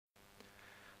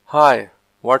Hi,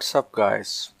 what's up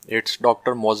guys? It's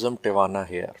Dr. Mozam Tewana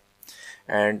here,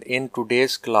 and in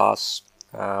today's class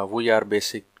we are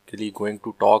basically going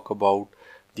to talk about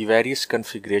the various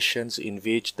configurations in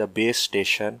which the base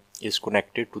station is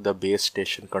connected to the base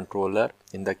station controller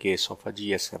in the case of a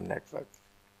GSM network.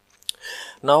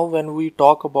 Now when we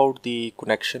talk about the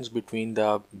connections between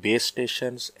the base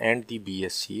stations and the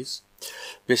BSCs,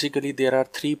 basically there are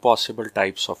three possible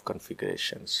types of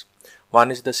configurations. One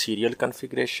is the serial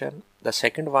configuration, the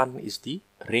second one is the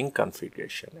ring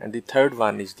configuration, and the third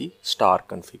one is the star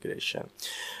configuration.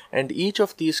 And each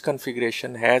of these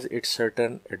configuration has its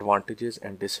certain advantages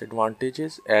and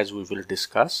disadvantages, as we will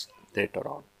discuss later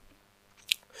on.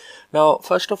 Now,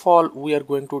 first of all, we are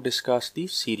going to discuss the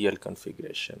serial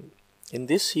configuration. In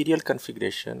this serial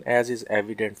configuration, as is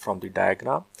evident from the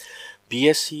diagram,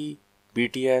 BSC,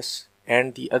 BTS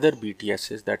and the other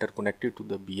BTSs that are connected to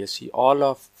the BSC, all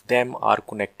of them are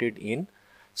connected in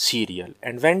serial.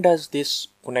 And when does this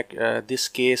connect? This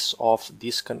case of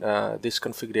this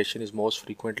configuration is most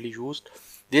frequently used.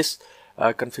 This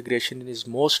configuration is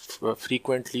most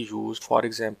frequently used, for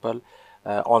example,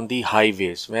 on the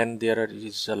highways when there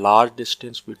is a large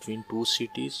distance between two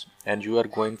cities and you are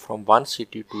going from one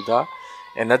city to the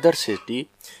another city.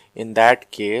 In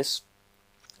that case,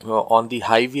 on the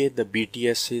highway the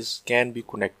BTSs can be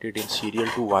connected in serial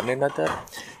to one another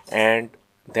and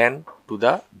then to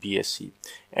the BSC.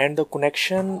 And the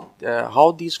connection,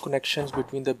 how these connections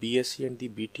between the BSC and the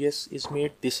BTS is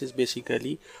made, this is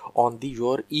basically on the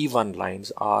your E1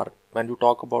 lines. Are when you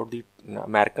talk about the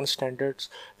American standards,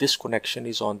 this connection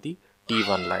is on the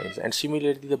T1 lines, and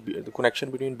similarly the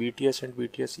connection between BTS and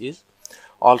BTS is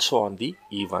also on the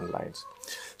E1 lines.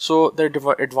 So the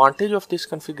advantage of this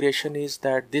configuration is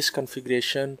that this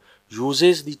configuration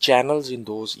uses the channels in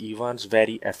those E1s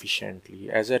very efficiently.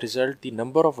 As a result, the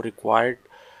number of required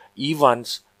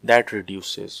E1s that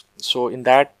reduces. So in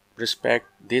that respect,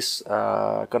 this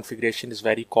configuration is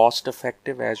very cost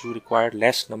effective as you require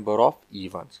less number of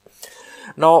E1s.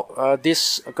 Now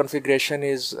this configuration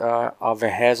is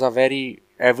has a very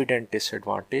evident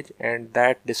disadvantage, and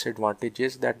that disadvantage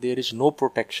is that there is no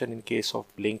protection in case of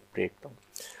link breakdown.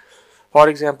 For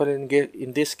example,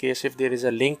 in this case, if there is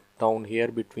a link down here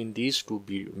between these two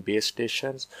base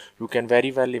stations, you can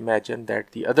very well imagine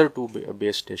that the other two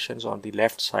base stations on the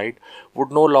left side would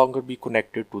no longer be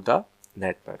connected to the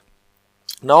network.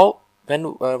 Now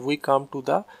when we come to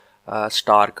the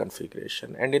star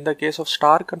configuration, and in the case of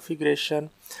star configuration,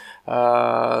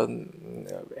 as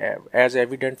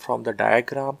evident from the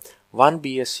diagram, one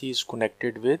BSC is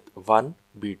connected with one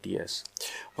BTS.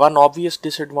 One obvious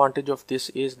disadvantage of this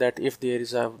is that if there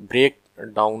is a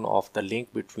breakdown of the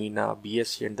link between a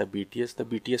BSC and the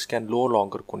BTS can no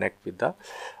longer connect with the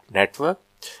network,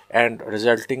 and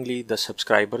resultingly the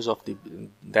subscribers of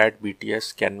that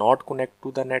BTS cannot connect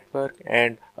to the network,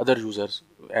 and other users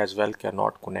as well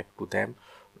cannot connect to them.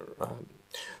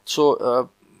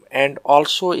 And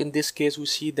also in this case we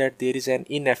see that there is an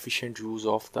inefficient use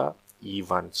of the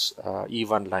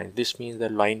E1 line. This means the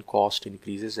line cost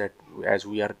increases as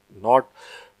we are not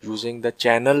using the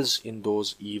channels in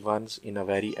those E1s in a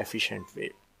very efficient way.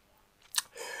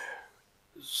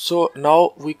 So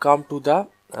now we come to the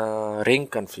ring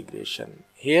configuration.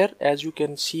 Here, as you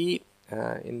can see,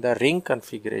 in the ring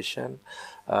configuration,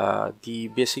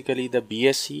 basically the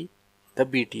BSC, the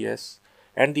BTS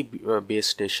and the base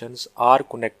stations are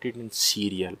connected in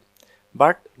serial,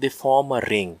 but they form a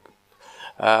ring.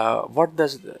 What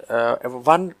does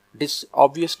one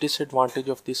obvious disadvantage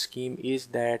of this scheme is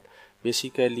that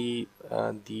basically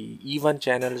the E1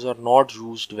 channels are not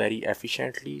used very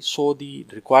efficiently, so the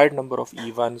required number of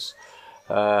E1s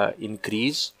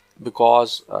increase,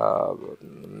 because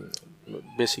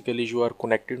basically you are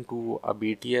connecting to a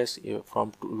BTS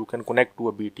you can connect to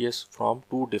a BTS from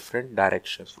two different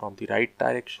directions, from the right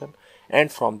direction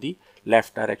and from the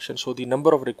left direction. So the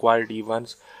number of required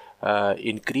E1s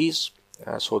increase.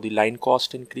 So the line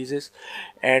cost increases,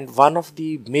 and one of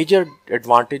the major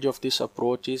advantage of this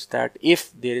approach is that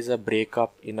if there is a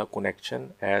breakup in a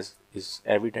connection, as is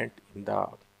evident in the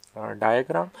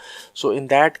diagram, so in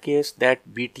that case that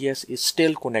BTS is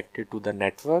still connected to the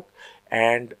network,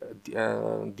 and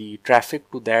the traffic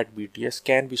to that BTS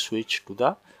can be switched to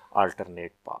the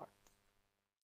alternate path.